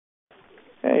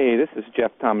Hey, this is Jeff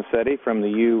Tomasetti from the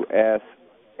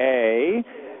USA,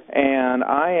 and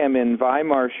I am in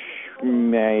Weimar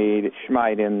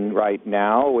Schmeiden right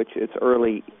now, which is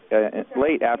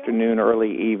late afternoon,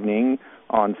 early evening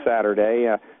on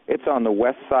Saturday. It's on the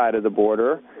west side of the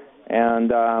border,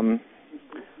 and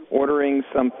ordering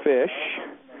some fish.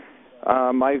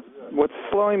 What's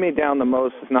slowing me down the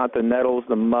most is not the nettles,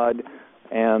 the mud,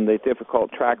 and the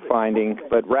difficult track finding,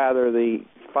 but rather the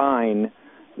fine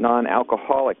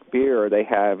non-alcoholic beer they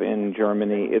have in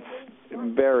Germany. It's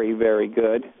very, very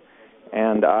good,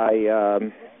 and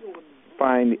I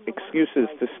find excuses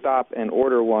to stop and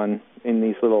order one in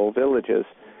these little villages.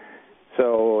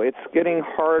 So it's getting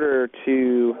harder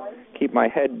to keep my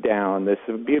head down. This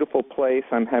is a beautiful place.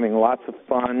 I'm having lots of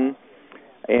fun,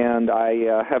 and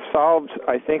I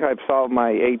think I've solved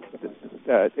my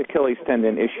Achilles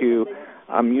tendon issue.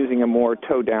 I'm using a more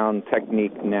toe-down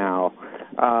technique now.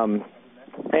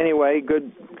 Anyway,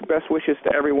 best wishes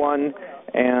to everyone,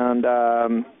 and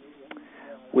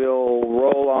we'll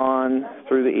roll on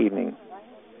through the evening.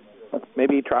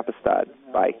 Maybe Trappistad.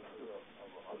 Bye.